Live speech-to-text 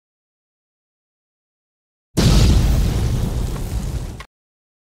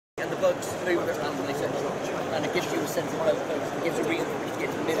and the bugs move a bit around and and it gives you a sense of purpose. It gives a reason for you to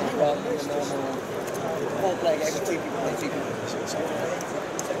get to the middle rather than a normal four-player game with 2 people play 2 people. So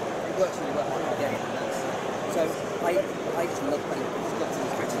it works really well in the game. So I just love playing lots of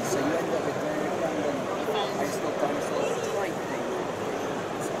these creatures. So you end up with very random, I just love dinosaurs, type thing.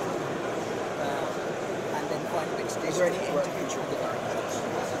 And then quite a big stage. Is there any individual developments?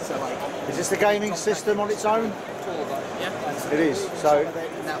 So like, is this the gaming system on its own? Yeah. It is. So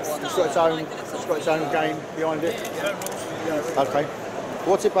it's got its own game behind it. Okay.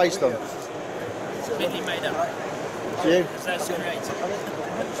 What's it based on? Completely made up. You? That's creative.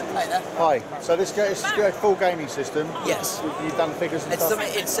 Hi. Hi. So this is a full gaming system. Yes. You've done figures and stuff?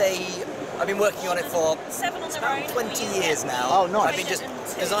 I've been working on it for 20 years now. Oh, nice. I've been just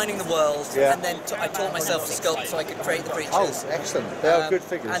designing the world, and then I taught myself to sculpt so I could create the creatures. Oh, excellent. They are good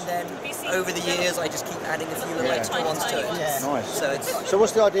figures. And then over the years, I just keep adding a few little extra ones to it. Yeah. Nice. So so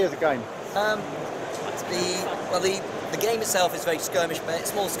what's the idea of the game? The game itself is very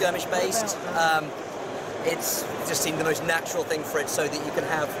small skirmish based. It's just seemed the most natural thing for it, so that you can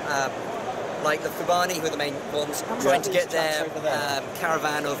have like the Fubani, who are the main ones, trying to get their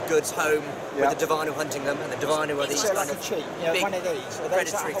caravan of goods home with the Divanu hunting them, and the Divanu are these kind of big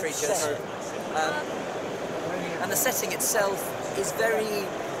predatory creatures. And the setting itself is very,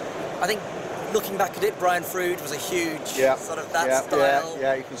 I think, looking back at it, Brian Frood was a huge sort of that style.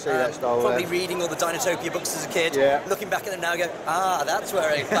 Yeah, you can see that style. Probably reading all the Dinotopia books as a kid. Looking back at them now, I go, that's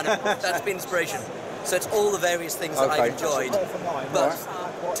where that's been inspiration. So it's all the various things that I've enjoyed, but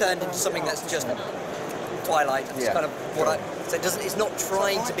turned into something that's just Twilight. It's kind of what so it's not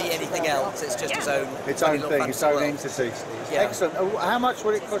trying to be anything else. It's just its own thing, its own entity. Yeah. Excellent. How much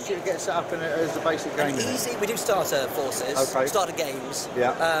would it cost you to get set up as a basic game? Easy. We do starter forces, starter games.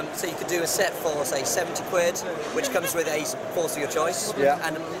 Yeah. So you could do a set for say 70 quid, which comes with a force of your choice. Yeah.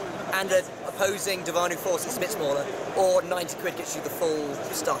 And an opposing Divanu force that's a bit smaller, or 90 quid gets you the full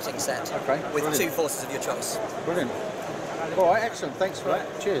starting set. Okay. With 2 forces of your choice. Brilliant. All right. Excellent. Thanks for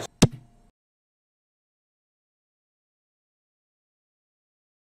that. Cheers.